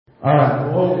All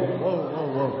right. Whoa.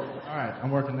 All right, I'm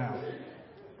working now.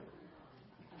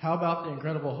 How about The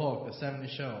Incredible Hulk, the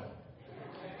 70s show?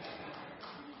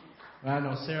 I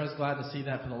know Sarah's glad to see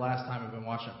that for the last time. I've been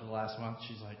watching it for the last month.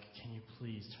 She's like, can you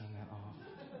please turn that off?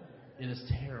 It is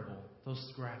terrible.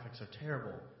 Those graphics are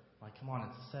terrible. Like, come on,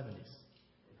 it's the 70s.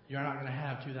 You're not going to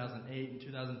have 2008 and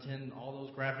 2010, all those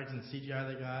graphics and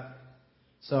CGI they got.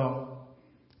 So,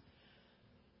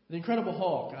 The Incredible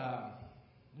Hulk, I'll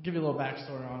give you a little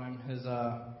backstory on him.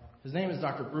 His name is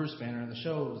Dr. Bruce Banner, and the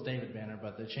show was David Banner,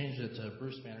 but they changed it to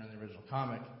Bruce Banner in the original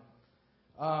comic.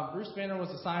 Bruce Banner was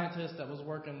a scientist that was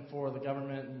working for the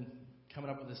government and coming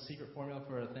up with this secret formula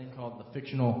for a thing called the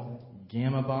fictional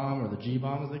gamma bomb, or the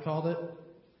G-bomb as they called it.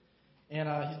 And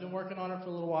he's been working on it for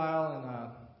a little while,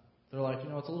 and they're like,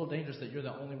 it's a little dangerous that you're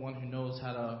the only one who knows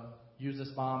how to use this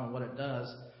bomb and what it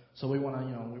does. So we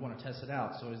want to test it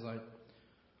out. So he's like,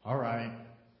 all right.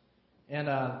 And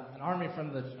a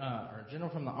general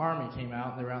from the army came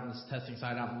out. They were out in this testing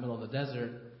site out in the middle of the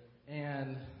desert,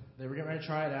 and they were getting ready to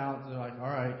try it out. They're like, all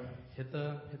right, hit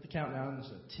the countdown. And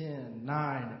so 10,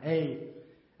 9, 8.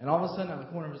 And all of a sudden, out of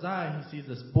the corner of his eye, he sees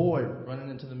this boy running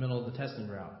into the middle of the testing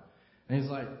ground. And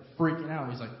he's like freaking out.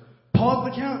 He's like, pause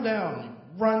the countdown. And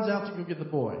he runs out to go get the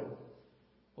boy.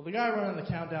 Well, the guy running the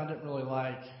countdown didn't really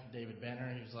like David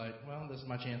Banner. He was like, well, this is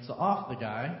my chance to off the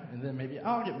guy, and then maybe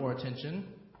I'll get more attention,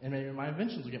 and maybe my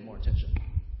inventions will get more attention.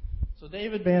 So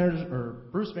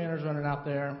Bruce Banner's running out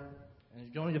there, and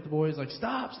he's going to get the boy. He's like,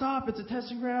 stop, it's a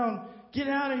testing ground. Get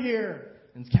out of here.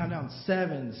 And it's countdown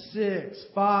 7, 6,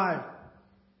 5.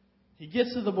 He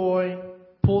gets to the boy,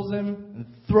 pulls him, and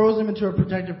throws him into a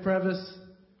protective crevice.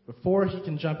 Before he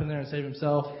can jump in there and save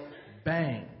himself,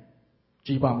 bang,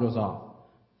 G-bomb goes off,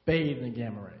 bathed in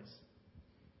gamma rays.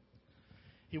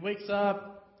 He wakes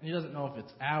up, and he doesn't know if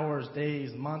it's hours,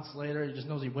 days, months later. He just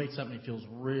knows he wakes up and he feels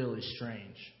really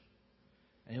strange.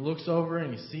 And he looks over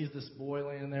and he sees this boy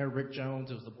laying there, Rick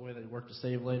Jones. It was the boy that he worked to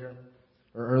save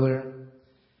earlier.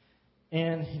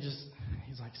 And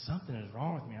he's like, something is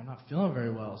wrong with me. I'm not feeling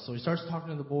very well. So he starts talking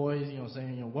to the boys,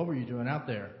 saying, what were you doing out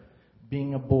there?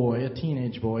 Being a boy, a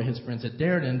teenage boy, his friends had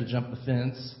dared him to jump the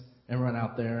fence and run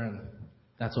out there, and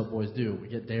that's what boys do. We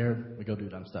get dared, we go do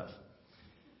dumb stuff.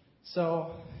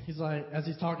 So he's like, as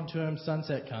he's talking to him,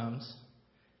 sunset comes,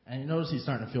 and you notice he's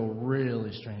starting to feel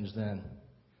really strange then.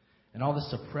 And all this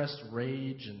suppressed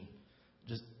rage and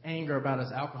just anger about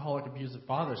his alcoholic, abusive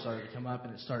father started to come up,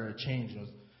 and it started to change.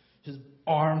 His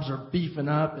arms are beefing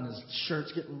up, and his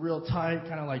shirt's getting real tight,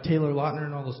 kind of like Taylor Lautner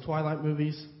in all those Twilight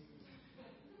movies.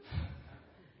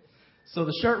 So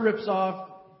the shirt rips off,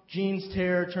 jeans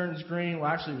tear, turns green.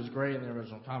 Well, actually, it was gray in the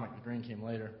original comic. The green came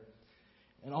later.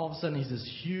 And all of a sudden, he's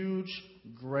this huge,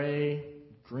 gray,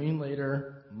 green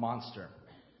later monster.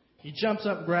 He jumps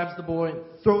up, grabs the boy,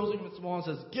 throws him against the wall, and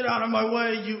says, get out of my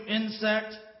way, you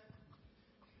insect!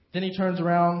 Then he turns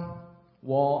around,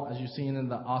 wall, as you've seen in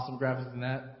the awesome graphics in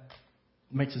that,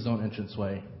 makes his own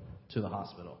entranceway to the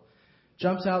hospital.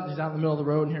 Jumps out, he's out in the middle of the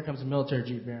road, and here comes a military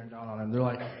jeep bearing down on him. They're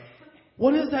like,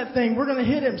 what is that thing? We're going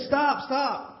to hit him.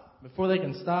 Stop. Before they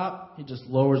can stop, he just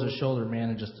lowers his shoulder, man,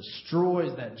 and just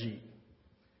destroys that jeep.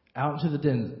 Out into the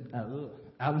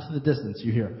distance,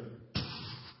 you hear,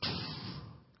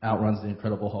 out runs the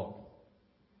Incredible Hulk.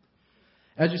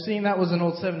 As you've seen, that was an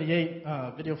old 78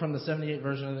 video from the 78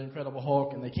 version of the Incredible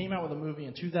Hulk, and they came out with a movie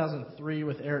in 2003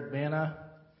 with Eric Bana.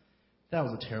 That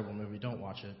was a terrible movie. Don't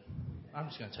watch it. I'm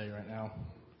just going to tell you right now.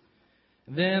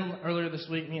 And then, earlier this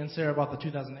week, me and Sarah bought the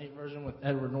 2008 version with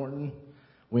Edward Norton.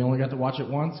 We only got to watch it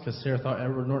once because Sarah thought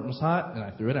Edward Norton was hot, and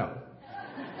I threw it out.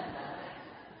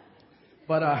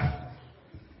 But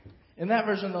in that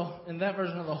version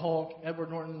of the Hulk, Edward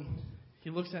Norton, he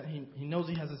knows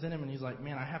he has this in him, and he's like,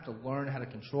 man, I have to learn how to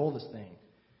control this thing.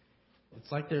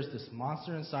 It's like there's this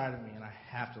monster inside of me, and I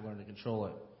have to learn to control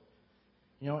it.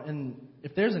 And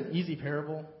if there's an easy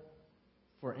parable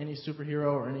for any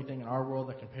superhero or anything in our world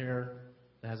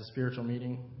that has a spiritual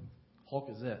meaning, Hulk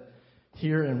is it.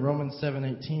 Here in Romans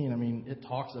 7:18, it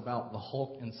talks about the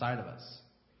Hulk inside of us.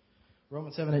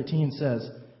 Romans 7:18 says,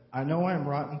 I know I am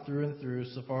rotten through and through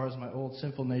so far as my old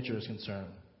sinful nature is concerned.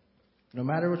 No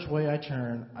matter which way I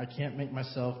turn, I can't make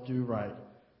myself do right.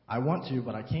 I want to,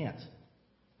 but I can't.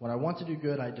 When I want to do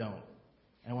good, I don't.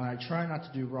 And when I try not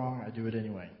to do wrong, I do it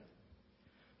anyway.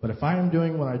 But if I am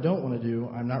doing what I don't want to do,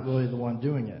 I'm not really the one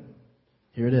doing it.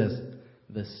 Here it is.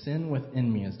 The sin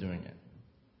within me is doing it.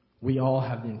 We all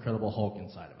have the Incredible Hulk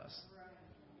inside of us.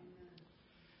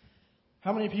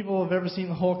 How many people have ever seen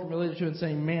the Hulk and related to it and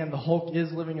saying, man, the Hulk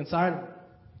is living inside of me?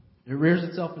 It rears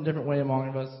itself in a different way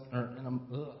among us.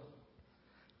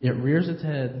 It rears its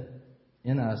head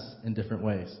in us in different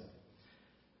ways.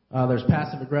 There's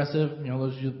passive aggressive.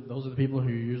 Those are the people who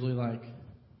are usually like,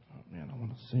 oh man, I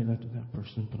want to say that to that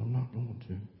person, but I'm not going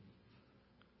to.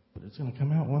 But it's going to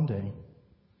come out one day.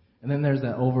 And then there's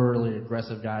that overly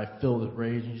aggressive guy filled with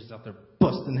rage. He's just out there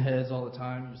busting heads all the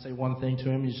time. You say one thing to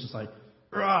him, he's just like,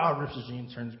 rah, rips his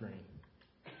jeans, turns green.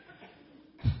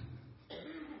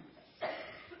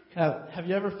 Have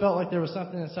you ever felt like there was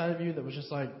something inside of you that was just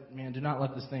like, man, do not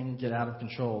let this thing get out of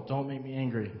control. Don't make me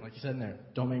angry. Like you said in there,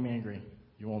 don't make me angry.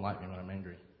 You won't like me when I'm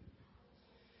angry.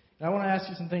 And I want to ask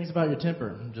you some things about your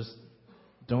temper. Just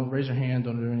don't raise your hand.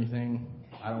 Don't do anything.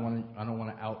 I don't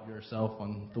want to out yourself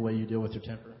on the way you deal with your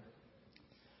temper.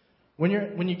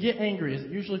 When you get angry, is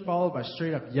it usually followed by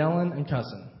straight up yelling and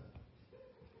cussing?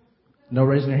 No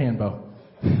raising your hand, Bo.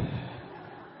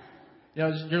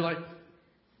 You're like,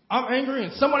 I'm angry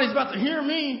and somebody's about to hear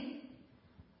me.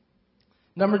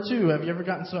 Number 2, have you ever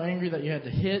gotten so angry that you had to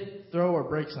hit, throw, or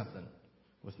break something?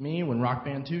 With me, when Rock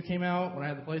Band 2 came out, when I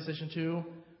had the PlayStation 2,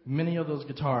 many of those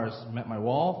guitars met my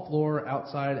wall, floor,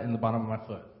 outside, and the bottom of my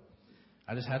foot.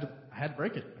 I had to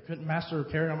break it. I couldn't master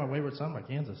Carry On My Wayward Son by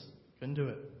Kansas. Couldn't do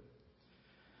it.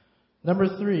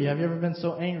 Number 3, have you ever been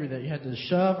so angry that you had to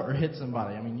shove or hit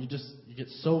somebody? I mean, you get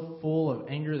so full of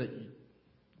anger that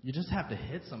you just have to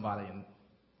hit somebody, and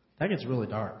that gets really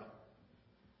dark.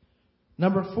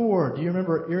 Number 4, do you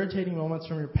remember irritating moments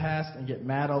from your past and get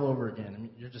mad all over again? I mean,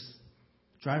 you're just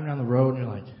driving down the road and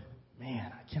you're like,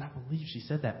 man, I cannot believe she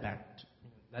said that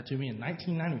to me in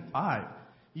 1995.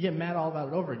 You get mad all about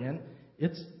it over again.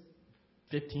 It's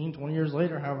 15, 20 years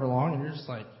later, however long, and you're just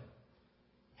like,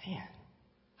 man,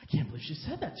 I can't believe she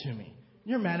said that to me.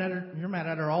 You're mad at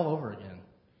her all over again.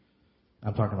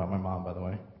 I'm talking about my mom, by the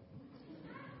way.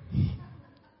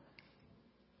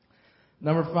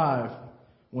 Number 5,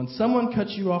 when someone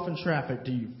cuts you off in traffic,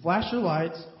 do you flash your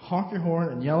lights, honk your horn,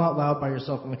 and yell out loud by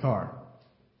yourself in the car?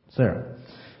 Sarah.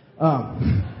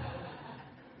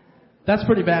 That's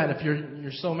pretty bad if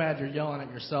you're so mad you're yelling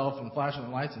at yourself and flashing the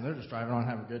lights and they're just driving on and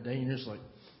having a good day and you're just like,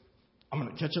 I'm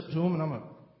going to catch up to them and I'm going to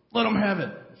let them have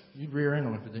it. You'd rear end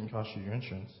them if it didn't cost you your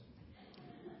insurance.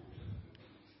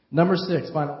 Number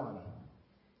 6, final one.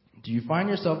 Do you find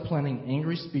yourself planning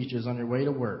angry speeches on your way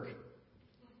to work?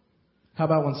 How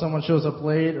about when someone shows up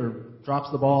late or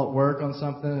drops the ball at work on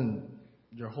something and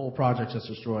your whole project is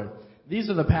destroyed? These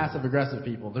are the passive-aggressive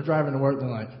people. They're driving to work and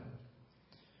they're like,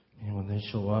 man, when they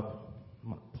show up, I'm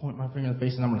going to point my finger in the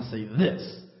face and I'm going to say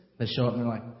this. They show up and they're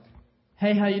like,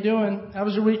 hey, how you doing? How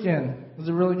was your weekend? Was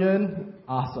it really good?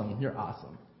 Awesome. You're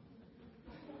awesome.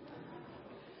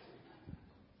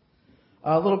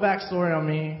 A little backstory on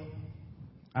me.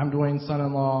 I'm Dwayne's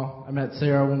son-in-law. I met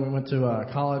Sarah when we went to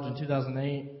college in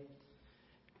 2008.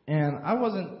 And I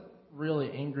wasn't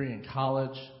really angry in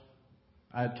college.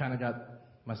 I had kind of got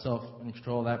myself in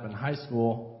control of that. But in high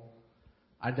school,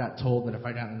 I got told that if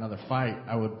I got in another fight,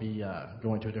 I would be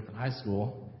going to a different high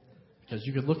school. Because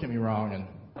you could look at me wrong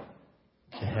and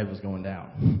the head was going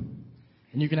down.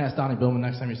 And you can ask Donnie Billman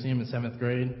next time you see him in 7th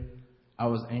grade. I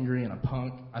was angry and a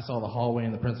punk. I saw the hallway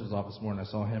in the principal's office more than I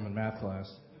saw him in math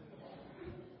class.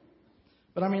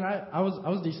 But I mean, I was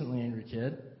a decently angry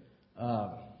kid.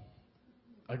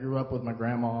 I grew up with my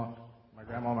grandma. My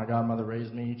grandma and my godmother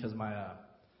raised me because my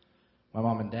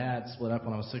mom and dad split up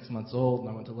when I was 6 months old, and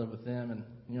I went to live with them. And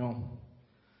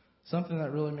something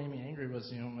that really made me angry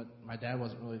was my dad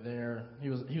wasn't really there. He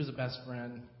was a best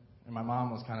friend, and my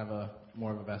mom was kind of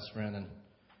more of a best friend, and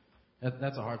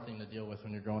that's a hard thing to deal with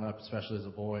when you're growing up, especially as a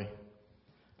boy.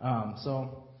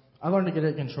 So I learned to get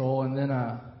it in control, and then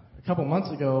a couple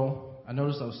months ago, I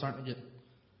noticed I was starting to get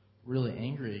really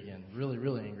angry again, really,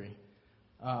 really angry.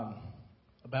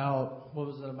 About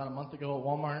a month ago at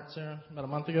Walmart, Sarah? About a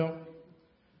month ago?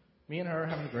 Me and her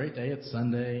having a great day. It's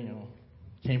Sunday,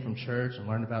 came from church and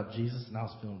learned about Jesus, and I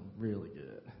was feeling really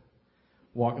good.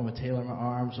 Walking with Taylor in my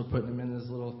arms, we're putting him in this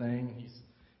little thing.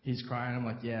 He's crying. I'm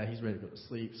like, yeah, he's ready to go to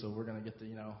sleep, so we're going to get to,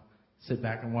 sit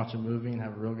back and watch a movie and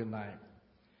have a real good night.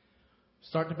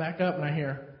 Start to back up, and I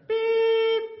hear, beep!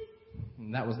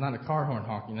 And that was not a car horn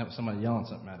honking. That was somebody yelling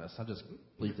something at us. I just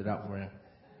bleeped it out for you.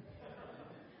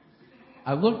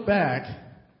 I looked back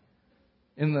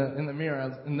in the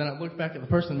mirror, and then I looked back at the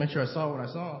person to make sure I saw what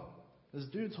I saw. This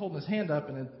dude's holding his hand up,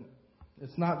 and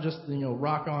it's not just the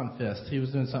rock on fist. He was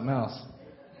doing something else.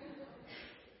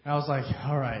 And I was like,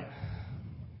 all right,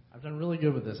 I've done really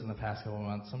good with this in the past couple of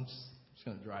months. I'm just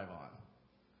going to drive on.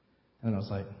 And I was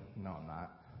like, no, I'm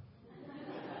not.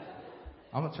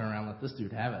 I'm going to turn around and let this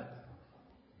dude have it.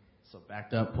 So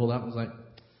backed up, pulled up, and was like,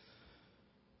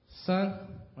 son?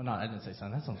 Well, no, I didn't say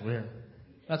son. That sounds weird.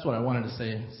 That's what I wanted to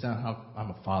say. I'm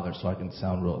a father, so I can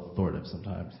sound real authoritative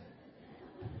sometimes.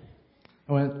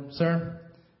 I went, sir,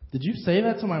 did you say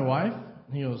that to my wife?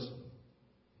 And he goes,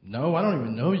 no, I don't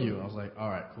even know you. I was like, all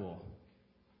right, cool.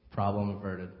 Problem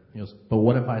averted. He goes, but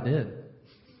what if I did?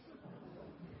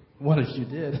 What if you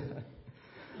did?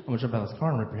 I'm going to jump out of this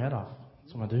car and rip your head off.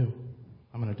 That's what I'm going to do.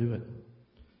 I'm going to do it.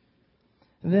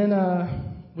 And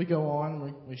then we go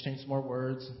on. We exchange some more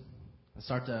words. I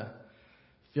start to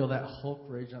feel that Hulk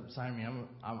rage up inside me.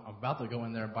 I'm about to go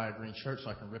in there and buy a green shirt so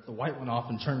I can rip the white one off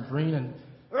and turn green and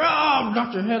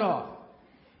knock your head off.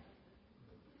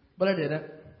 But I didn't.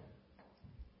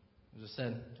 I just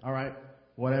said, all right,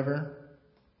 whatever.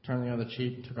 Turned the other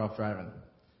cheek, took off driving.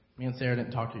 Me and Sarah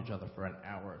didn't talk to each other for an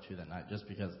hour or two that night just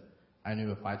because I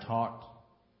knew if I talked,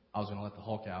 I was going to let the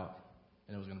Hulk out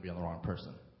and it was going to be on the wrong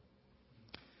person.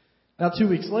 Now, 2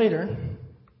 weeks later,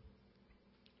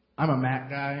 I'm a Mac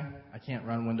guy. I can't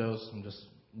run Windows. I'm just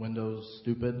Windows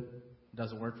stupid. It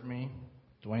doesn't work for me.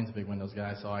 Dwayne's a big Windows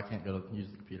guy, so I can't go to use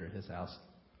the computer at his house.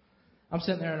 I'm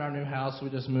sitting there in our new house. We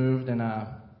just moved, and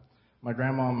my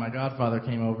grandma and my godfather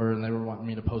came over, and they were wanting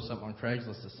me to post something on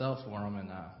Craigslist to sell for them. And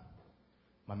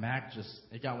my Mac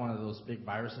it got one of those big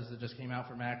viruses that just came out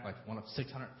for Mac, like one of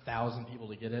 600,000 people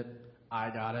to get it.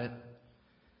 I got it.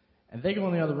 And they go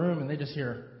in the other room, and they just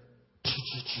hear...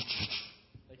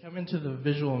 They come into the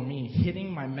visual of me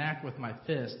hitting my Mac with my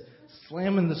fist,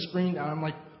 slamming the screen down. I'm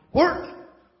like, work!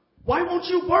 Why won't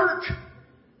you work?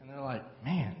 And they're like,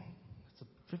 man,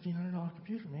 that's a $1,500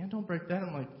 computer, man. Don't break that.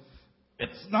 I'm like,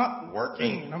 it's not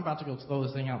working. And I'm about to go throw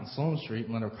this thing out in Sloan Street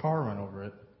and let a car run over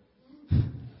it.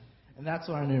 And that's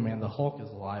what I knew, man. The Hulk is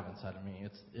alive inside of me.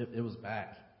 It was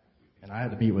back. And I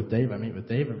had to meet with Dave. I meet with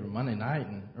Dave every Monday night,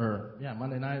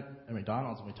 Monday night at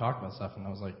McDonald's, and we talk about stuff. And I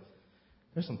was like,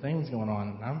 there's some things going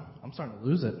on, and I'm starting to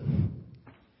lose it.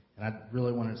 And I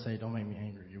really wanted to say, don't make me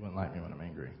angry. You wouldn't like me when I'm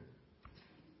angry.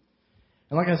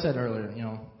 And like I said earlier,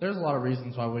 there's a lot of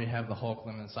reasons why we have the Hulk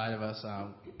living inside of us.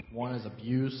 One is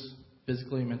abuse,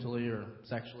 physically, mentally, or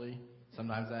sexually.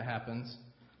 Sometimes that happens.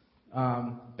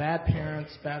 Bad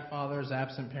parents, bad fathers,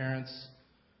 absent parents.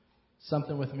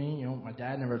 Something with me, my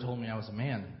dad never told me I was a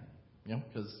man,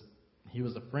 because he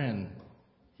was a friend.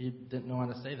 He didn't know how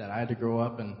to say that. I had to grow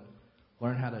up and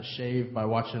learn how to shave by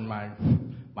watching my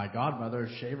godmother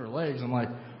shave her legs. I'm like,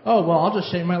 oh, well, I'll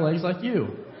just shave my legs like you.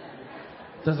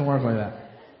 It doesn't work like that.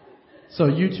 So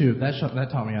YouTube, that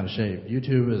taught me how to shave.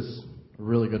 YouTube is a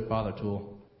really good father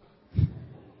tool,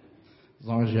 as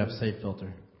long as you have a safe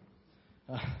filter.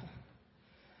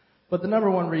 But the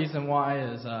number one reason why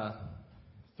is a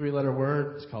three-letter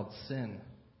word. It's called sin.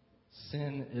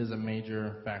 Sin is a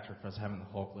major factor for us having the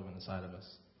Hulk living inside of us.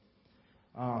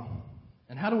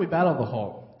 And how do we battle the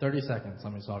Hulk? 30 seconds.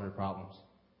 Let me solve your problems.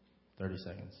 30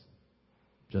 seconds.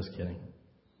 Just kidding.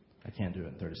 I can't do it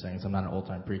in 30 seconds. I'm not an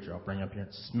old-time preacher. I'll bring you up here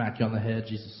and smack you on the head.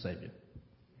 Jesus will save you.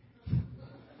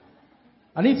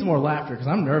 I need some more laughter because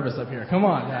I'm nervous up here. Come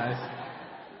on, guys.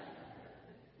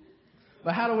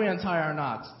 But how do we untie our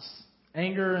knots?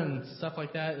 Anger and stuff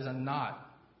like that is a knot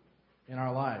in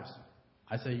our lives.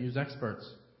 I say use experts.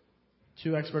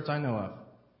 2 experts I know of.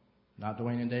 Not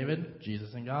Dwayne and David,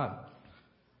 Jesus and God.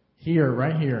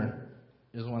 Right here,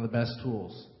 is one of the best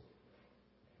tools.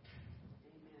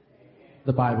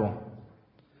 The Bible.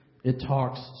 It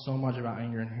talks so much about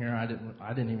anger in here. I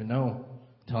didn't even know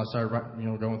until I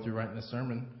started going through writing this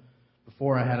sermon.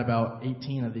 Before I had about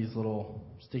 18 of these little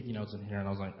sticky notes in here, and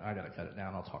I was like, I got to cut it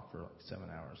down. I'll talk for like 7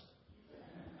 hours.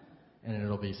 And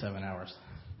it'll be 7 hours.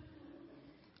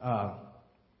 I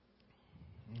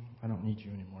don't need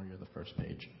you anymore. You're the first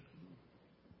page.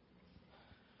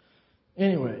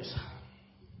 Anyways,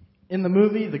 in the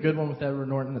movie, the good one with Edward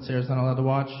Norton that Sarah's not allowed to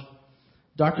watch,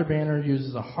 Dr. Banner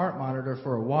uses a heart monitor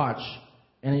for a watch,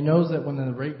 and he knows that when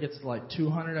the rate gets to like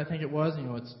 200, I think it was,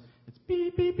 it's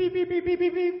beep, beep, beep, beep, beep, beep,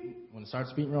 beep, beep. When it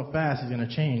starts beating real fast, he's going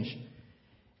to change.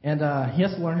 And he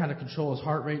has to learn how to control his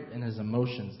heart rate and his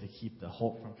emotions to keep the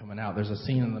Hulk from coming out. There's a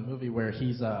scene in the movie where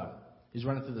he's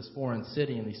running through this foreign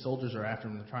city, and these soldiers are after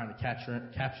him. They're trying to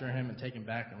capture him and take him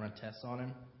back and run tests on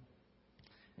him.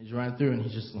 He's running through, and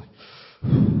he's just like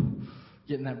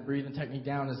getting that breathing technique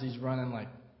down as he's running like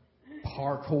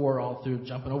parkour all through,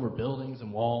 jumping over buildings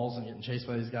and walls and getting chased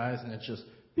by these guys. And it's just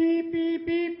beep, beep,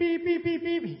 beep, beep, beep, beep,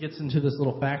 beep. He gets into this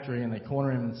little factory, and they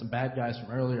corner him, and some bad guys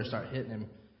from earlier start hitting him.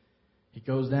 He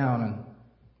goes down, and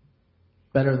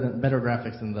better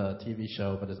graphics than the TV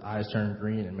show, but his eyes turn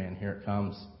green, and man, here it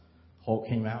comes. Hulk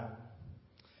came out.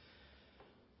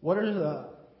 What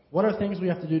are things we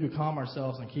have to do to calm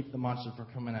ourselves and keep the monster from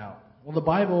coming out? Well, the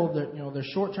Bible, there's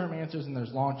short-term answers and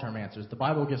there's long-term answers. The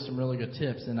Bible gives some really good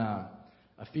tips. In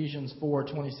Ephesians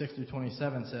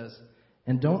 4:26-27 says,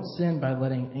 "And don't sin by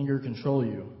letting anger control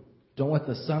you. Don't let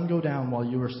the sun go down while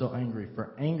you are still angry,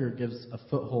 for anger gives a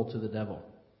foothold to the devil.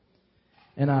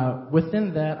 And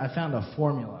within that, I found a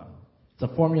formula. It's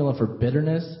a formula for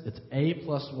bitterness. It's A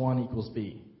plus 1 equals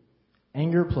B.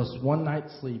 Anger plus one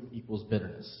night's sleep equals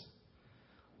bitterness.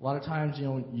 A lot of times,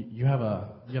 you have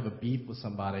a beef with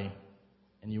somebody,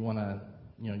 and you want to,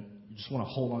 you just want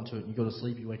to hold on to it. And you go to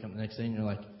sleep, you wake up the next day, and you're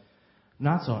like,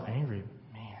 not so angry.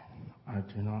 Man, I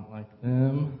do not like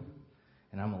them.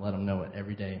 And I'm going to let them know it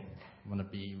every day. I'm going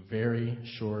to be very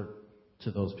short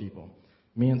to those people.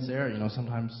 Me and Sarah,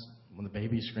 sometimes when the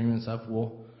baby's screaming and stuff,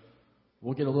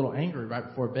 we'll get a little angry right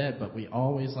before bed, but we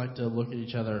always like to look at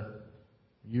each other.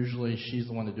 Usually she's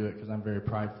the one to do it because I'm very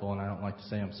prideful and I don't like to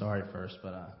say I'm sorry first,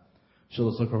 but she'll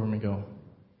just look over me and go,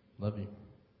 love you.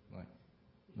 I'm like,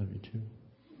 love you too.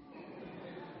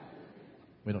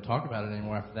 We don't talk about it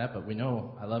anymore after that, but we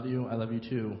know I love you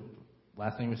too.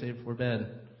 Last thing we say before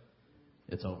bed,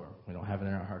 it's over. We don't have it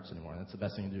in our hearts anymore. That's the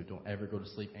best thing to do. Don't ever go to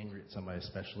sleep angry at somebody,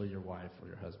 especially your wife or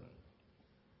your husband.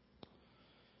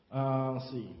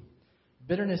 Let's see.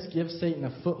 Bitterness gives Satan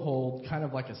a foothold, kind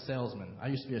of like a salesman. I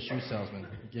used to be a shoe salesman.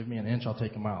 You give me an inch, I'll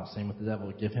take a mile. Same with the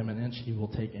devil. Give him an inch, he will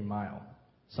take a mile.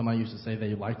 Somebody used to say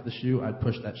they liked the shoe. I'd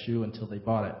push that shoe until they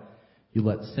bought it. You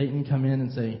let Satan come in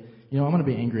and say, I'm going to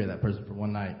be angry at that person for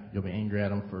one night. You'll be angry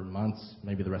at him for months,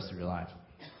 maybe the rest of your life.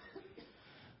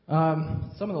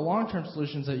 Some of the long-term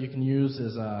solutions that you can use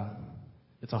is,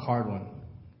 it's a hard one.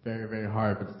 Very, very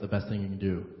hard, but it's the best thing you can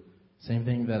do. Same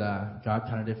thing that God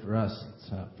kind of did for us.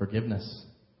 It's forgiveness.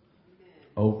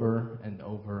 Over and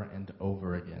over and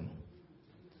over again.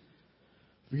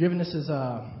 Forgiveness is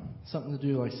something to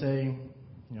do, like say,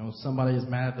 somebody is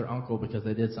mad at their uncle because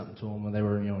they did something to them when they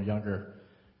were, younger.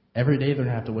 Every day they're going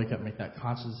to have to wake up and make that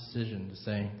conscious decision to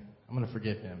say, I'm going to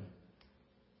forgive him.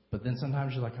 But then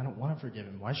sometimes you're like, I don't want to forgive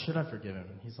him. Why should I forgive him?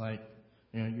 He's like,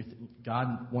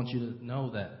 God wants you to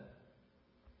know that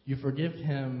you forgive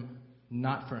him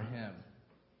not for him.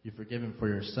 You forgive him for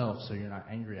yourself so you're not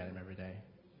angry at him every day.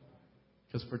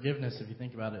 Because forgiveness, if you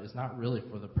think about it, is not really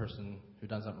for the person who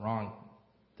done something wrong.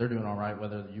 They're doing all right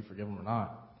whether you forgive them or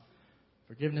not.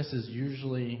 Forgiveness is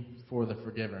usually for the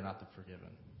forgiver, not the forgiven.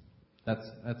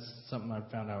 That's something I've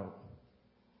found out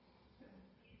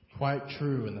quite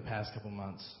true in the past couple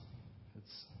months.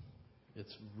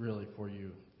 It's really for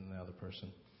you and the other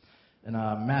person. In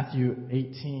Matthew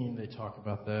 18, they talk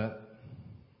about that.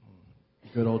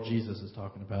 Good old Jesus is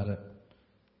talking about it.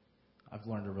 I've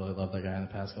learned to really love that guy in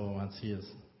the past couple of months. He's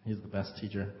the best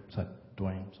teacher. Besides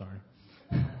Dwayne, sorry.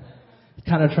 He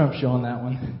kind of trumps you on that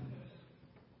one.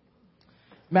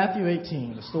 Matthew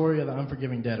 18, the story of the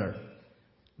unforgiving debtor.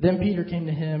 Then Peter came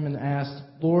to him and asked,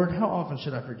 Lord, how often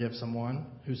should I forgive someone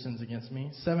who sins against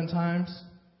me? 7 times?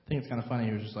 I think it's kind of funny.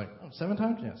 He was just like, 7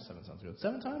 times? Yeah, 7 sounds good.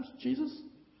 7 times, Jesus?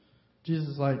 Jesus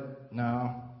is like,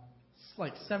 no. It's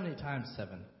like 70 times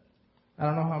 7. I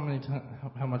don't know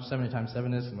how much 70 times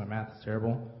 7 is, because my math is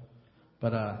terrible.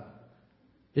 But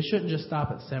it shouldn't just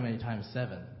stop at 70 times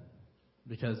 7.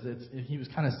 Because he was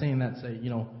kind of saying that, say,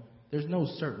 there's no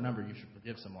certain number you should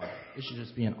forgive someone. It should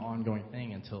just be an ongoing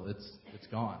thing until it's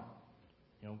gone.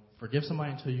 Forgive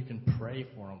somebody until you can pray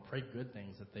for them, pray good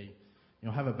things, that they,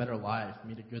 have a better life,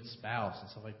 meet a good spouse, and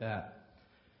stuff like that.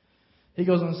 He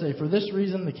goes on to say, for this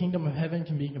reason, the kingdom of heaven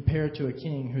can be compared to a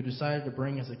king who decided to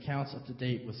bring his accounts up to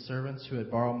date with servants who had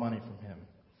borrowed money from him.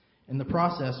 In the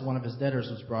process, one of his debtors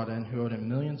was brought in who owed him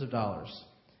millions of dollars.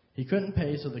 He couldn't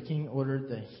pay, so the king ordered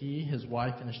that he, his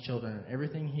wife, and his children, and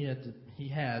everything he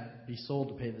had be sold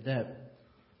to pay the debt.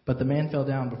 But the man fell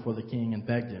down before the king and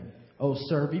begged him, Oh,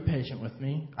 sir, be patient with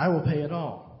me. I will pay it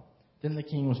all. Then the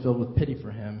king was filled with pity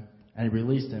for him, and he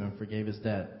released him and forgave his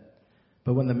debt.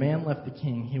 But when the man left the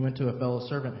king, he went to a fellow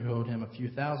servant who owed him a few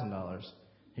 $1,000s.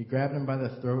 He grabbed him by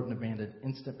the throat and demanded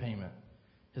instant payment.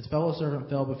 His fellow servant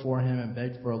fell before him and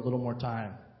begged for a little more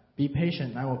time. Be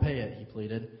patient and I will pay it, he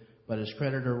pleaded. But his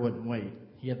creditor wouldn't wait.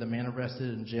 He had the man arrested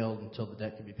and jailed until the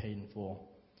debt could be paid in full.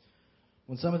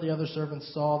 When some of the other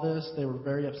servants saw this, they were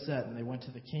very upset, and they went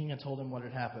to the king and told him what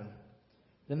had happened.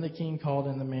 Then the king called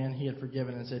in the man he had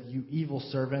forgiven and said, You evil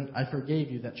servant, I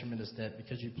forgave you that tremendous debt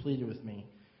because you pleaded with me.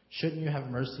 Shouldn't you have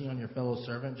mercy on your fellow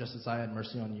servant just as I had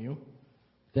mercy on you?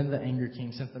 Then the angry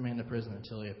king sent the man to prison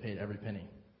until he had paid every penny.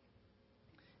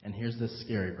 And here's this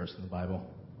scary verse in the Bible.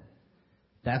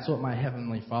 That's what my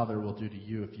heavenly Father will do to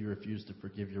you if you refuse to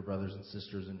forgive your brothers and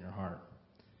sisters in your heart.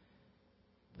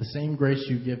 The same grace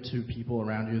you give to people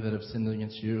around you that have sinned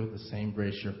against you, the same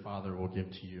grace your Father will give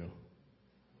to you.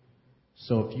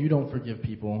 So if you don't forgive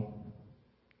people,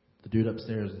 the dude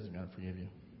upstairs isn't going to forgive you.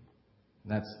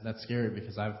 And that's scary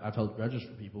because I've held grudges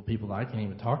for people that I can't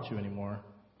even talk to anymore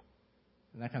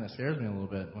And that kind of scares me a little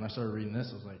bit. When I started reading this,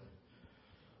 I was like,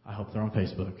 I hope they're on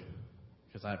Facebook,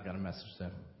 because I've got to message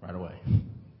them right away.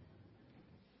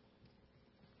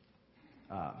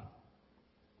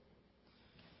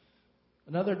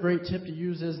 Another great tip to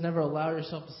use is never allow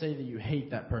yourself to say that you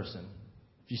hate that person.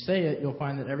 If you say it, you'll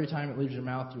find that every time it leaves your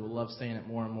mouth, you will love saying it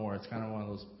more and more. It's kind of one of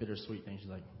those bittersweet things.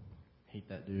 You're like, hate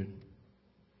that dude.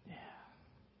 Yeah,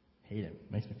 hate him.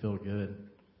 Makes me feel good.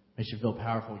 Makes you feel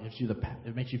powerful.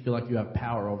 It makes you feel like you have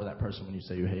power over that person when you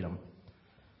say you hate them.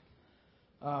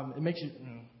 It makes you.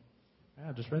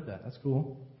 I just read that. That's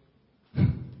cool.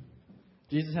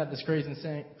 Jesus had this crazy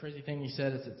thing he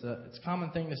said. It's a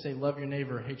common thing to say, love your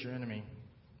neighbor, hate your enemy.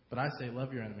 But I say,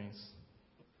 love your enemies.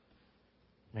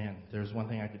 Man, there's one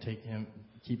thing I could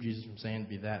keep Jesus from saying to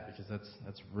be that, because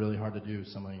that's really hard to do.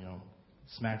 Somebody,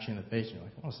 smacks you in the face, and you're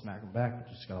like, I want to smack them back, but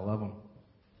you just got to love them.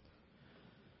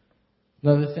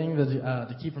 Another thing that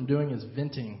to keep from doing is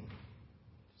venting.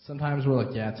 Sometimes we're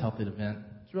like, yeah, it's healthy to vent.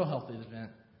 It's real healthy to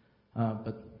vent.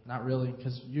 But not really,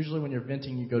 because usually when you're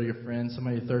venting, you go to your friend,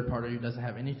 somebody third party who doesn't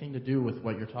have anything to do with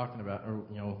what you're talking about,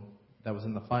 or, that was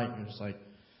in the fight. And you're just like,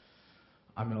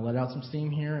 I'm going to let out some steam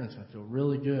here, and it's going to feel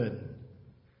really good.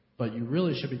 But you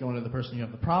really should be going to the person you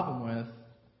have the problem with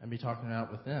and be talking it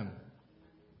out with them.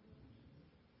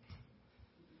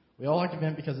 We all like to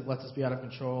vent because it lets us be out of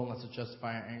control and lets us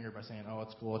justify our anger by saying, oh,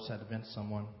 it's cool, I just had to vent to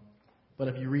someone. But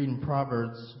if you read in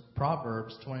Proverbs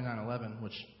 29:11,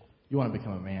 which you want to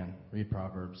become a man, read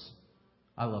Proverbs.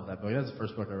 I love that book. That's the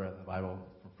first book I read in the Bible,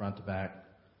 from front to back.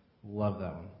 Love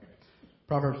that one.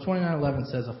 Proverbs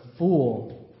 29:11 says, a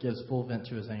fool gives full vent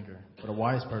to his anger, but a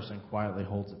wise person quietly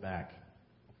holds it back.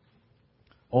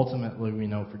 Ultimately, we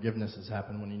know forgiveness has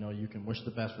happened when you know you can wish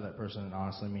the best for that person and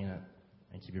honestly mean it,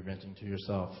 and keep your venting to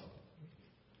yourself.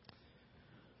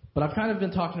 But I've kind of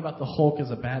been talking about the Hulk as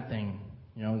a bad thing.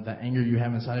 That anger you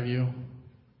have inside of you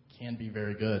can be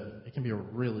very good. It can be a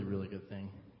really, really good thing.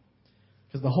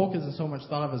 Because the Hulk isn't so much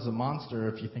thought of as a monster.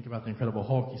 If you think about the Incredible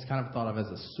Hulk, he's kind of thought of as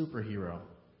a superhero.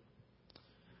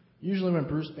 Usually when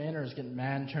Bruce Banner is getting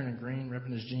mad and turning green,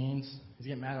 ripping his jeans, he's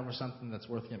getting mad over something that's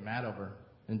worth getting mad over.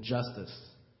 Injustice.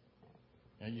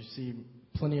 You see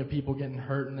plenty of people getting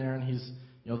hurt in there, and he's,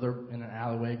 they're in an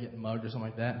alleyway getting mugged or something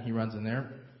like that, and he runs in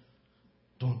there.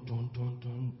 Dun, dun, dun,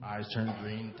 dun. Eyes turn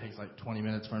green. It takes like 20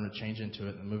 minutes for him to change into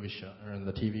it in the movie show or in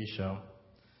the TV show.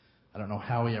 I don't know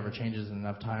how he ever changes in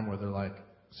enough time where they're like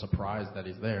surprised that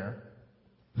he's there.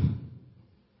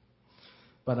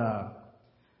 But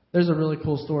there's a really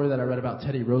cool story that I read about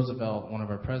Teddy Roosevelt, one of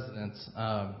our presidents.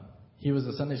 He was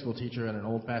a Sunday school teacher at an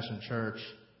old-fashioned church,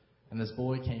 and this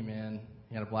boy came in.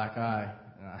 He had a black eye.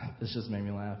 This just made me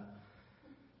laugh.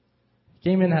 He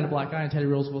came in and had a black eye, and Teddy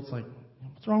Roosevelt's like,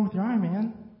 what's wrong with your eye,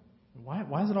 man?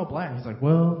 Why is it all black? He's like,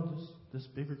 well, this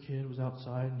bigger kid was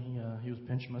outside, and he was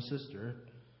pinching my sister.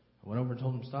 I went over and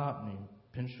told him to stop, and he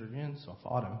pinched her again, so I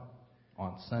fought him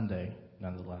on Sunday,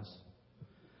 nonetheless.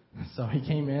 So he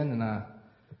came in, and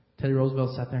Teddy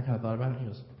Roosevelt sat there and kind of thought about it. He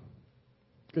goes,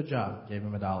 good job. Gave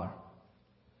him $1.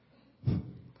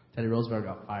 Teddy Roosevelt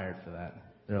got fired for that.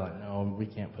 They're like, no, we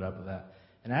can't put up with that.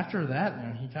 And after that,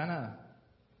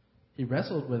 he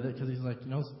wrestled with it because he's like,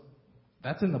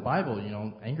 that's in the Bible.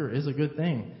 Anger is a good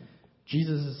thing.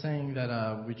 Jesus is saying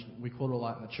that we quote a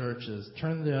lot in the church is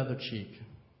turn the other cheek.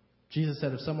 Jesus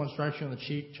said if someone strikes you on the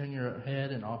cheek, turn your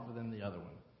head and offer them the other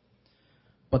one.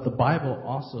 But the Bible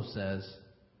also says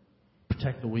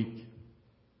protect the weak.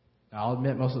 Now, I'll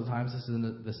admit most of the times this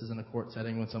isn't a court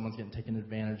setting when someone's getting taken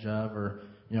advantage of or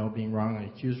being wrongly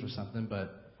accused for something.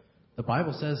 But the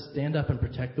Bible says stand up and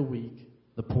protect the weak,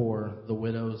 the poor, the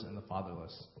widows, and the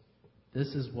fatherless. This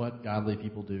is what godly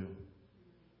people do.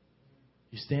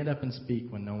 You stand up and speak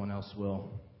when no one else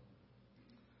will.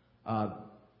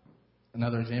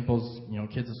 Another example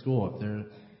is, kids at school.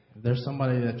 If there's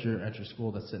somebody at your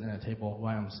school that's sitting at a table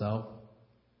by himself,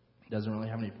 doesn't really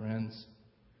have any friends.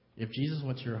 If Jesus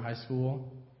went to your high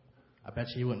school, I bet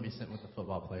you he wouldn't be sitting with the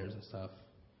football players and stuff.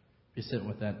 He'd be sitting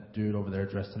with that dude over there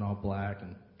dressed in all black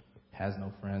and has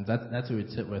no friends. That's who he'd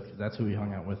sit with, because that's who he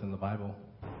hung out with in the Bible.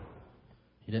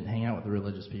 He didn't hang out with the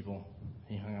religious people.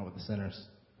 He hung out with the sinners.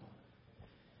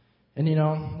 And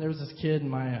there was this kid in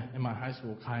my high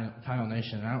school, Kyle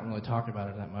Nation, and I don't really talk about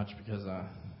it that much because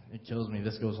it kills me.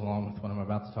 This goes along with what I'm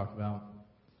about to talk about.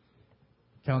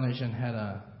 Kyle Nation had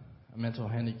a mental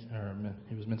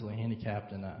he was mentally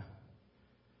handicapped, and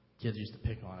kids used to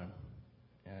pick on him.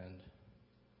 And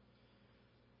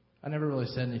I never really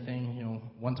said anything.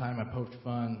 One time I poked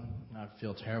fun. I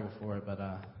feel terrible for it, but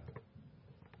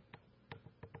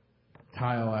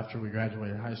Kyle, after we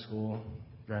graduated high school,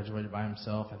 graduated by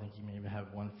himself. I think he maybe had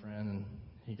one friend, and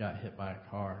he got hit by a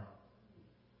car.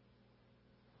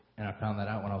 And I found that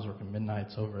out when I was working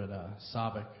midnights over at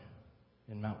Sabic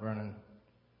in Mount Vernon.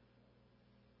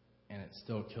 And it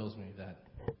still kills me that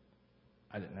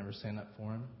I didn't ever stand up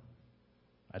for him.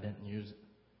 I didn't use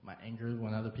my anger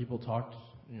when other people talked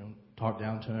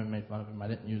down to him, made fun of him. I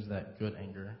didn't use that good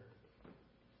anger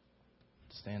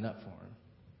to stand up for him.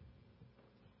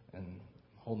 And I'm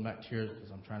holding back tears because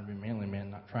I'm trying to be a manly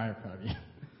man, not cry in front of you.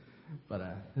 But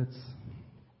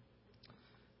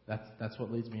that's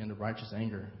what leads me into righteous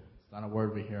anger. It's not a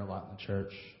word we hear a lot in the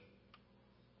church.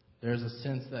 There's a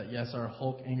sense that, yes, our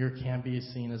Hulk anger can be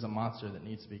seen as a monster that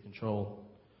needs to be controlled.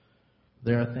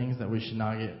 There are things that we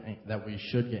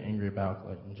should get angry about,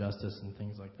 like injustice and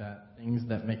things like that. Things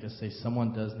that make us say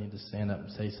someone does need to stand up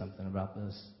and say something about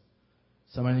this.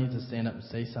 Somebody needs to stand up and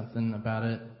say something about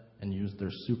it and use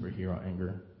their superhero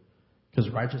anger. Because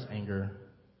righteous anger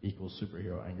equals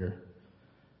superhero anger.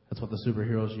 That's what the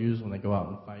superheroes use when they go out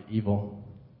and fight evil.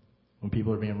 When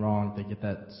people are being wronged, they get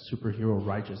that superhero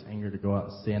righteous anger to go out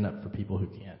and stand up for people who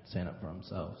can't stand up for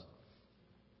themselves.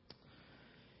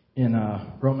 In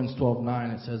Romans 12:9,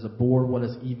 it says, "Abhor what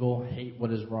is evil, hate what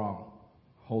is wrong.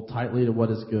 Hold tightly to what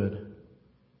is good."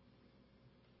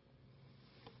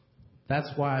 That's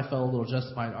why I felt a little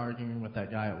justified arguing with that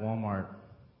guy at Walmart.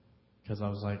 Because I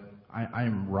was like, I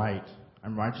am right.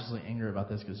 I'm righteously angry about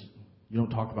this because you don't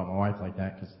talk about my wife like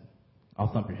that, because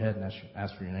I'll thump your head and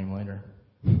ask for your name later.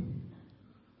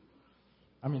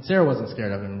 I mean, Sarah wasn't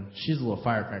scared of him. She's a little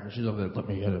firecracker. She's over there, let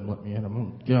me hit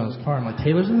him. Get on this car. I'm like,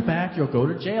 Taylor's in the back. You'll go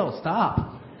to jail.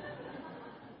 Stop.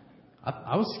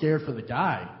 I was scared for the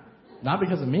guy. Not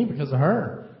because of me, because of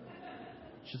her.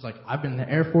 She's like, I've been in the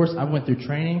Air Force. I went through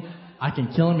training. I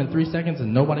can kill him in 3 seconds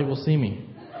and nobody will see me.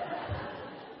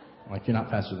 I'm like, you're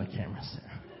not faster than cameras, Sarah.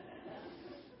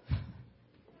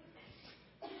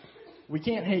 We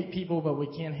can't hate people, but we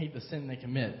can hate the sin they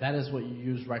commit. That is what you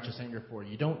use righteous anger for.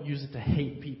 You don't use it to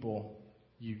hate people.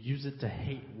 You use it to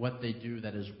hate what they do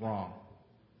that is wrong.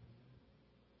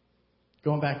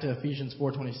 Going back to Ephesians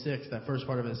 4:26, that first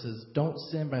part of it says, don't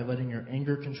sin by letting your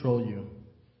anger control you.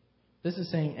 This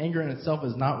is saying anger in itself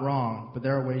is not wrong, but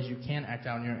there are ways you can act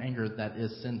out in your anger that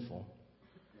is sinful.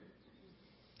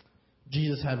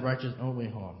 Jesus had righteous... Oh,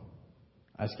 wait, hold on.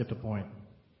 I skipped a point.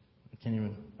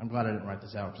 I'm glad I didn't write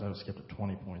this out because I would have skipped at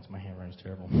 20 points. My handwriting's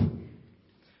terrible.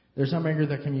 There's some anger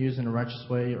that can be used in a righteous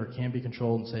way or can be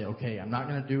controlled and say, okay, I'm not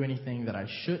going to do anything that I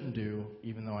shouldn't do,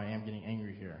 even though I am getting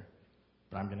angry here.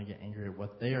 But I'm going to get angry at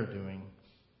what they are doing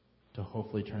to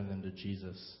hopefully turn them to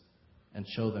Jesus and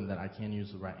show them that I can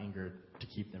use the right anger to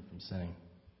keep them from sinning.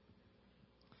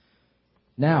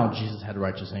 Now, Jesus had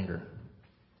righteous anger.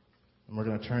 And we're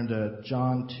going to turn to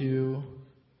John 2,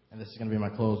 and this is going to be my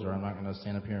closer. I'm not going to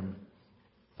stand up here and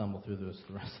stumble through this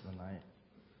the rest of the night.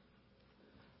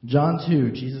 John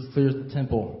 2, Jesus clears the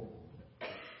temple.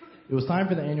 It was time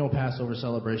for the annual Passover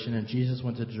celebration, and Jesus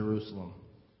went to Jerusalem.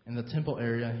 In the temple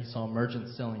area, he saw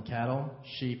merchants selling cattle,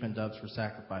 sheep, and doves for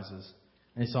sacrifices,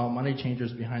 and he saw money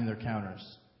changers behind their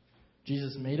counters.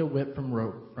 Jesus made a whip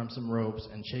from some ropes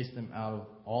and chased them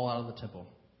all out of the temple.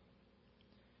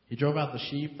 He drove out the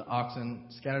sheep, the oxen,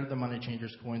 scattered the money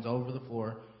changers' coins all over the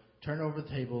floor, turned over the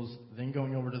tables, then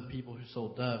going over to the people who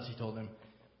sold doves, he told them,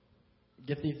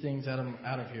 get these things out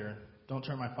of here. Don't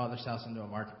turn my Father's house into a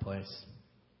marketplace.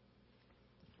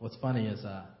 What's funny is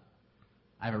I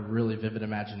have a really vivid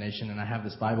imagination, and I have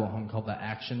this Bible at home called the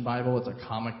Action Bible. It's a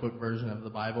comic book version of the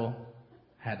Bible.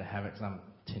 I had to have it because I'm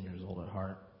 10 years old at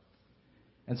heart.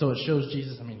 And so it shows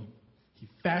Jesus, he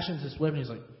fashions this whip, and he's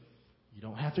like, you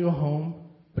don't have to go home,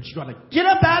 but you got to get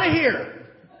up out of here.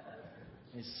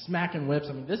 And he's smacking whips.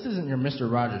 This isn't your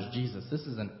Mr. Rogers Jesus. This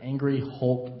is an angry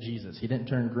Hulk Jesus. He didn't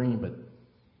turn green, but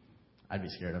I'd be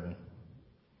scared of him.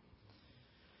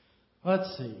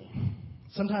 Let's see.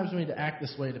 Sometimes we need to act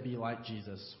this way to be like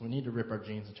Jesus. We need to rip our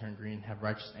jeans and turn green, have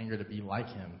righteous anger to be like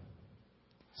him.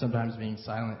 Sometimes being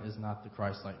silent is not the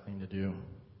Christ-like thing to do.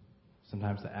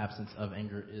 Sometimes the absence of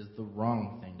anger is the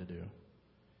wrong thing to do.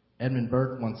 Edmund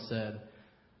Burke once said,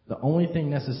 the only thing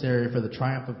necessary for the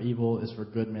triumph of evil is for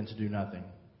good men to do nothing.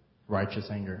 Righteous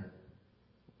anger.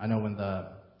 I know when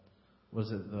the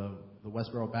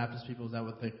Westboro Baptist people, is that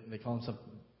what they call themselves?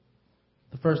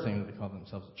 The first thing that they call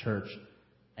themselves a church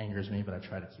angers me, but I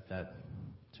try to keep that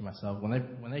to myself. When they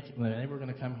were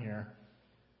going to come here,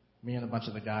 me and a bunch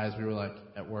of the guys, we were like,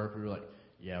 at work, we were like,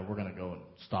 yeah, we're going to go and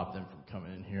stop them from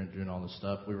coming in here and doing all this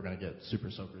stuff. We were going to get super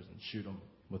soakers and shoot them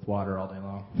with water all day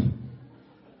long.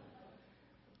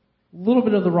 A little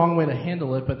bit of the wrong way to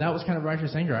handle it, but that was kind of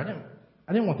righteous anger. I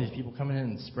didn't want these people coming in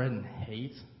and spreading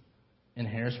hate in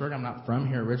Harrisburg. I'm not from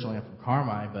here originally. I'm from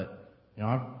Carmi, but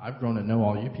I've grown to know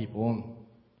all you people, and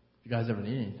if you guys ever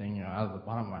need anything, out of the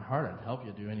bottom of my heart, I'd help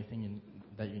you do anything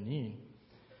that you need.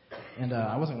 And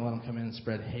I wasn't going to let them come in and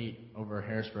spread hate over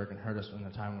Harrisburg and hurt us in the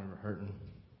time we were hurting.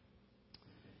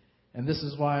 And this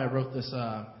is why I wrote this.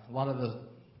 A lot of the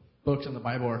books in the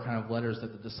Bible are kind of letters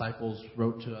that the disciples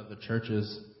wrote to the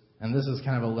churches. And this is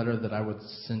kind of a letter that I would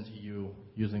send to you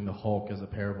using the Hulk as a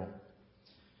parable.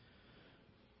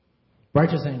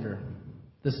 Righteous anger.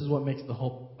 This is what makes the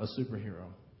Hulk a superhero.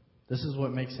 This is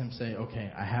what makes him say,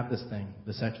 okay, I have this thing,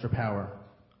 this extra power.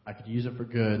 I could use it for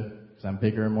good because I'm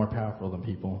bigger and more powerful than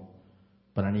people.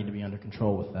 But I need to be under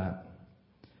control with that.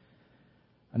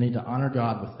 I need to honor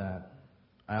God with that.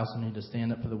 I also need to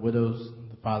stand up for the widows,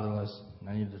 the fatherless, and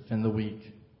I need to defend the weak.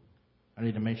 I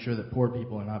need to make sure that poor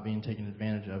people are not being taken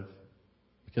advantage of.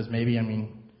 Because maybe,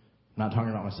 I'm not talking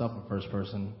about myself in first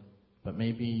person, but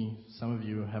maybe some of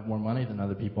you have more money than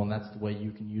other people, and that's the way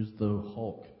you can use the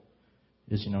Hulk.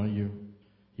 Is,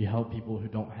 you help people who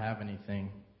don't have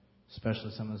anything,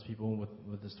 especially some of those people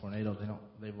with this tornado.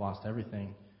 They've lost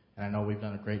everything, and I know we've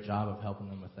done a great job of helping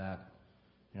them with that.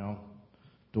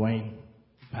 Dwayne,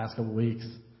 the past couple of weeks,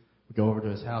 we go over to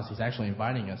his house. He's actually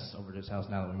inviting us over to his house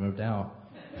now that we moved out.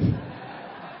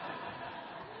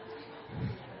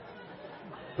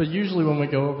 But usually when we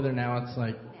go over there now, it's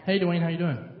like, hey, Dwayne, how you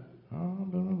doing?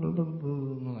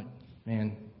 I'm like,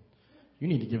 man, you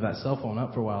need to give that cell phone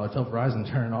up for a while or tell Verizon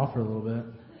to turn it off for a little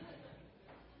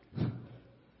bit.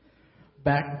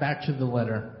 Back to the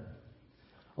letter.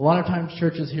 A lot of times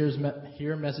churches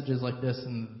hear messages like this,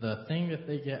 and the thing that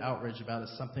they get outraged about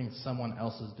is something someone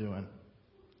else is doing.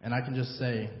 And I can just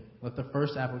say, let the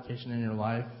first application in your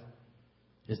life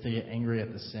is to get angry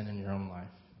at the sin in your own life.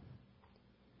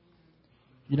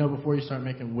 Before you start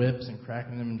making whips and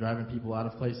cracking them and driving people out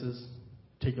of places,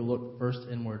 take a look first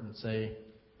inward and say,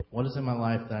 what is in my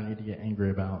life that I need to get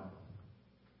angry about?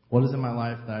 What is in my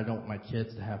life that I don't want my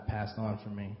kids to have passed on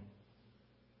from me?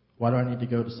 Why do I need to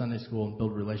go to Sunday school and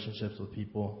build relationships with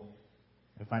people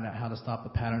and find out how to stop the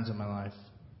patterns in my life?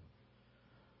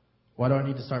 Why do I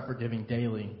need to start forgiving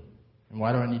daily? And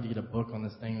why do I need to get a book on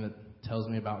this thing that tells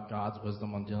me about God's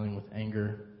wisdom on dealing with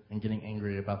anger and getting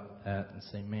angry about that and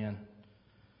say, man,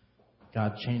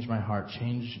 God, change my heart.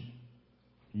 Change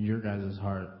your guys'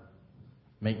 heart.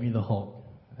 Make me the Hulk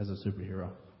as a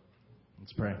superhero.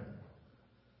 Let's pray.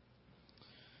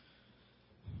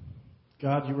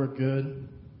 God, you are good.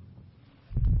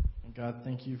 And God,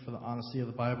 thank you for the honesty of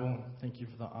the Bible. Thank you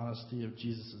for the honesty of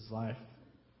Jesus' life.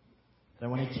 That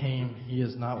when he came, he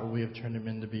is not what we have turned him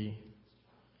into be.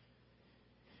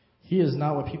 He is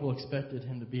not what people expected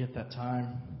him to be at that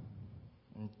time.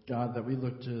 And God, that we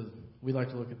like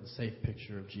to look at the safe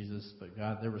picture of Jesus, but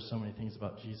God, there were so many things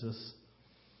about Jesus.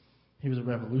 He was a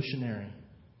revolutionary.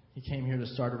 He came here to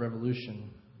start a revolution.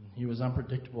 He was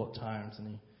unpredictable at times,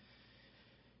 and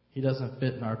he doesn't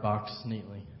fit in our box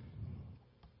neatly.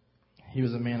 He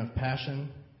was a man of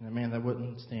passion and a man that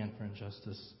wouldn't stand for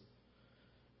injustice.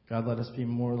 God, let us be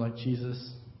more like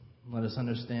Jesus. Let us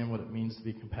understand what it means to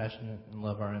be compassionate and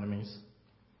love our enemies.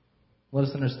 Let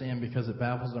us understand, because it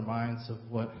baffles our minds of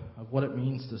what it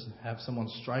means to have someone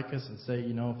strike us and say,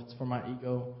 if it's for my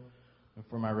ego or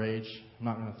for my rage, I'm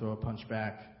not going to throw a punch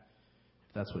back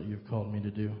if that's what you've called me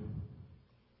to do.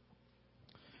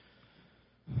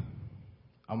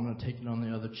 I'm going to take it on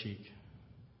the other cheek.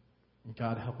 And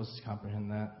God, help us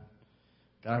comprehend that.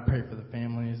 God, I pray for the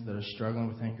families that are struggling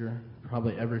with anger.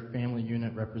 Probably every family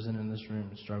unit represented in this room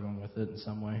is struggling with it in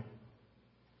some way.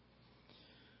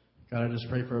 God, I just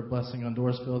pray for a blessing on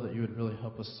Dorsville, that you would really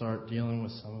help us start dealing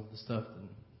with some of the stuff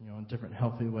in different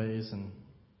healthy ways, and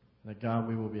that, God,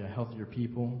 we will be a healthier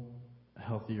people, a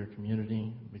healthier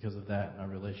community because of that, and our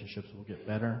relationships will get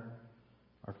better,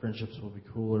 our friendships will be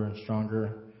cooler and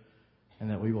stronger, and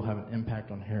that we will have an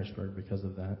impact on Harrisburg because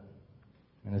of that.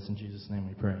 And it's in Jesus' name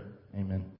we pray. Amen.